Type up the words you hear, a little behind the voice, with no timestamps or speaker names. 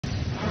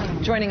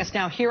Joining us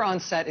now here on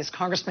set is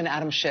Congressman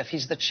Adam Schiff.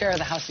 He's the chair of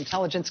the House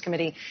Intelligence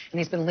Committee, and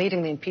he's been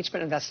leading the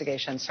impeachment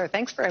investigation. Sir,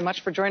 thanks very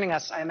much for joining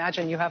us. I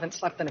imagine you haven't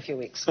slept in a few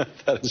weeks.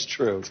 That is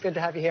true. It's good to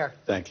have you here.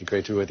 Thank you.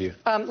 Great to be with you.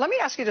 Let me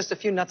ask you just a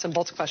few nuts and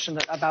bolts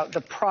questions about the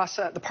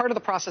process, the part of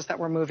the process that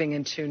we're moving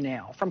into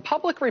now. From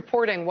public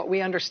reporting, what we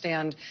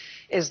understand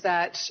is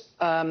that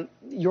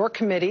your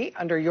committee,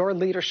 under your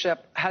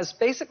leadership, has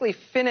basically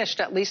finished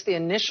at least the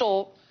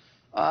initial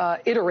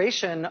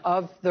iteration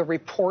of the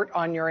report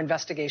on your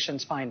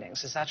investigation's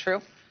findings. Is that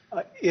true?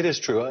 It is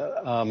true,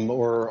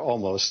 or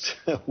almost.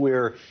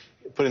 We're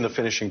putting the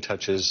finishing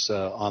touches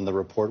on the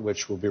report,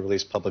 which will be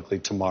released publicly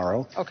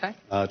tomorrow. Okay.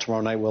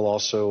 Tomorrow night, we'll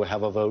also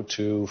have a vote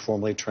to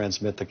formally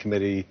transmit the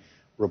committee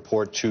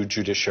report to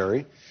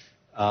judiciary.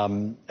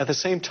 At the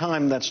same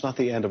time, that's not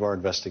the end of our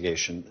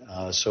investigation.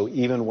 So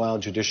even while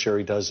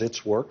judiciary does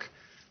its work,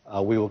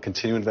 we will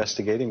continue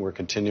investigating. We're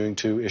continuing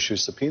to issue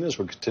subpoenas.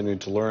 We're continuing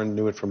to learn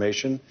new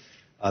information.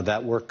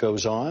 That work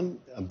goes on.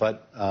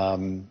 But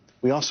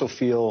we also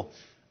feel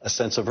a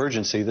sense of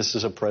urgency. This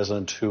is a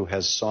president who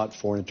has sought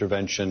foreign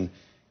intervention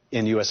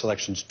in U.S.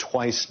 elections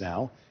twice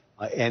now.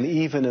 And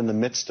even in the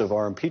midst of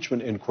our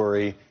impeachment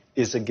inquiry,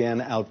 is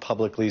again out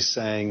publicly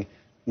saying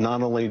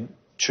not only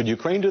should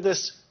Ukraine do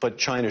this, but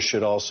China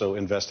should also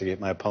investigate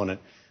my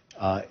opponent.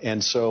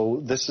 And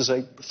so this is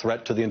a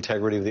threat to the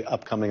integrity of the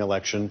upcoming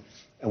election.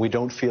 And we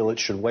don't feel it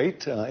should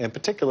wait, in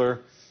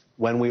particular,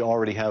 when we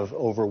already have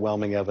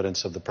overwhelming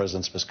evidence of the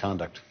president's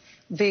misconduct.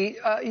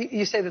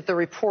 You say that the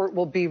report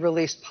will be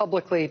released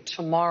publicly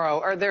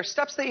tomorrow. Are there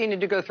steps that you need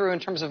to go through in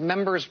terms of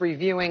members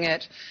reviewing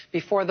it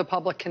before the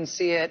public can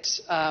see it?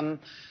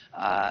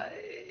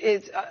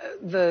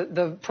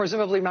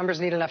 Presumably members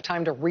need enough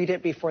time to read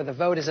it before the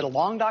vote. Is it a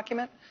long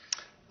document?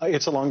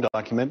 It's a long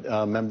document.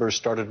 Members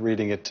started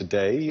reading it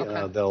today.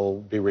 Okay.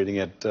 They'll be reading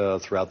it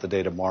throughout the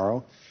day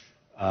tomorrow.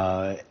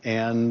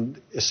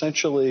 And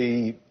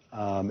essentially,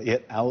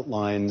 it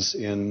outlines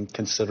in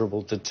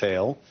considerable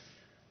detail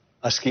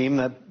a scheme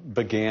that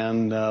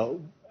began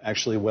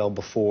actually well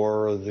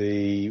before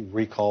the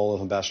recall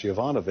of Ambassador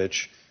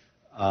Yovanovitch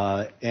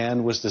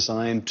and was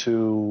designed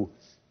to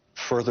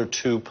further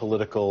two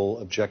political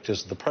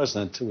objectives of the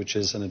president, which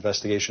is an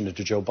investigation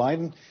into Joe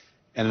Biden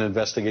and an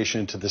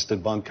investigation into this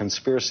debunked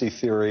conspiracy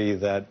theory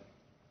that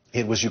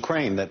it was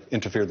Ukraine that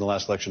interfered in the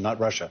last election, not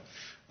Russia.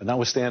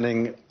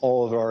 Notwithstanding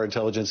all of our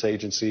intelligence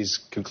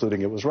agencies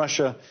concluding it was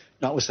Russia,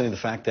 notwithstanding the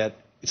fact that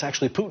it's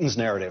actually Putin's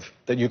narrative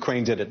that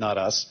Ukraine did it, not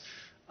us.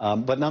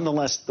 But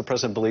nonetheless, the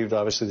president believed,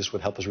 obviously, this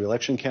would help his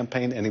reelection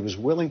campaign, and he was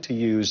willing to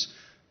use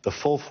the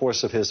full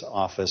force of his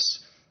office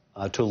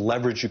to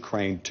leverage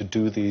Ukraine to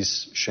do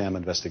these sham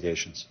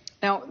investigations.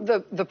 Now,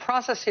 the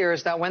process here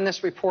is that when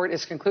this report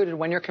is concluded,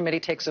 when your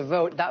committee takes a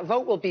vote, that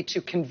vote will be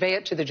to convey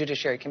it to the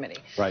Judiciary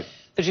Committee. Right.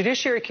 The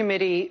Judiciary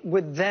Committee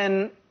would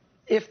then,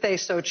 if they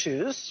so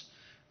choose,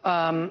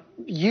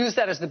 use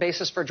that as the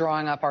basis for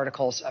drawing up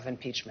articles of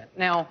impeachment.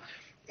 Now,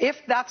 if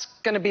that's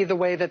going to be the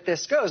way that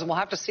this goes, and we'll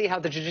have to see how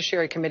the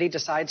Judiciary Committee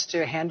decides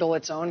to handle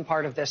its own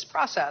part of this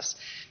process,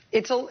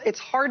 it's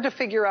hard to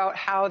figure out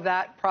how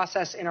that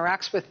process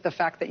interacts with the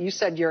fact that you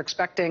said you're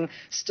expecting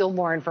still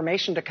more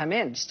information to come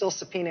in, still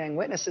subpoenaing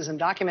witnesses and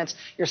documents.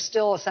 You're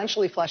still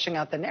essentially fleshing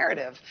out the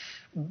narrative.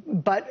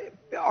 But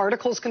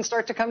articles can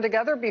start to come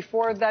together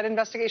before that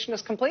investigation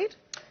is complete?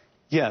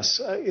 Yes.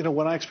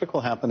 What I expect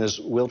will happen is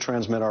we'll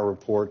transmit our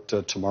report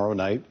tomorrow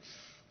night.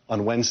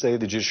 On Wednesday,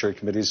 the Judiciary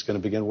Committee is going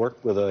to begin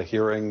work with a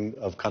hearing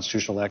of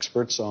constitutional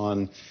experts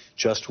on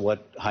just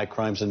what high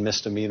crimes and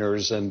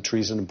misdemeanors and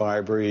treason and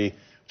bribery,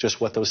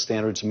 just what those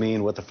standards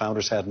mean, what the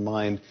founders had in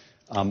mind,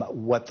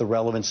 what the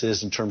relevance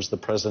is in terms of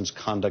the president's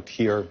conduct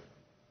here.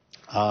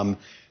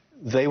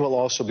 They will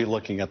also be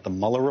looking at the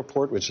Mueller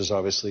report, which has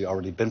obviously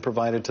already been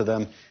provided to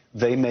them.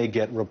 They may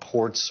get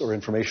reports or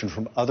information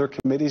from other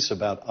committees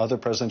about other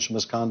presidential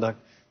misconduct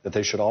that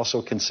they should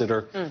also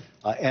consider.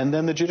 And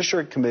then the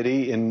Judiciary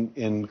Committee,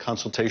 in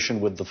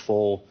consultation with the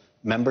full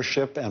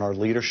membership and our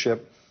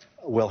leadership,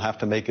 will have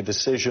to make a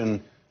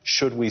decision,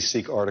 should we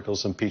seek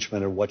articles of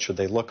impeachment and what should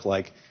they look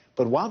like.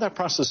 But while that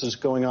process is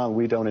going on,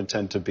 we don't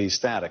intend to be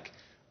static.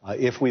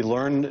 If we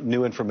learn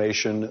new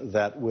information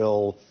that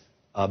will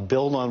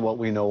build on what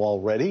we know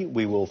already,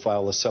 we will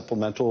file a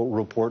supplemental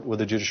report with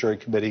the Judiciary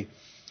Committee.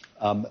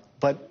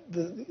 But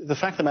the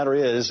fact of the matter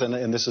is,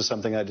 and this is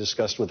something I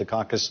discussed with the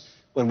caucus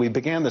when we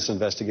began this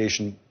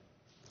investigation,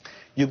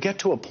 you get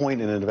to a point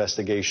in an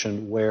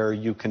investigation where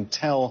you can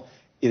tell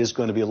it is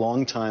going to be a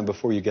long time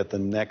before you get the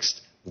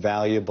next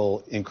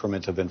valuable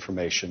increment of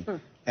information.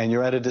 And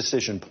you're at a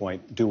decision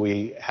point. Do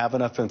we have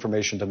enough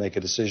information to make a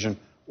decision,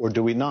 or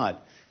do we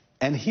not?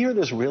 And here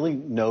there's really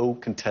no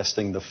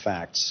contesting the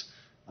facts.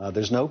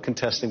 There's no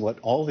contesting what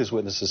all these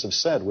witnesses have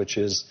said, which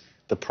is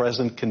the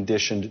president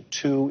conditioned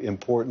two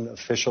important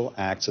official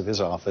acts of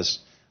his office,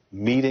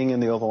 meeting in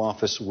the Oval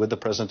Office with the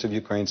president of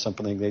Ukraine,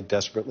 something they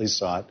desperately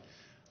sought,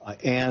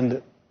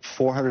 and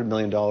 $400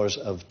 million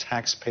of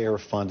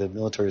taxpayer-funded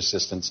military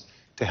assistance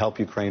to help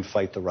Ukraine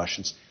fight the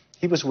Russians.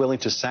 He was willing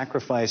to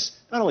sacrifice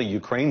not only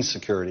Ukraine's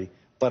security,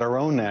 but our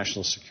own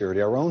national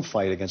security, our own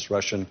fight against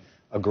Russian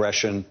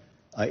aggression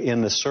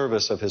in the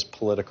service of his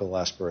political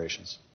aspirations.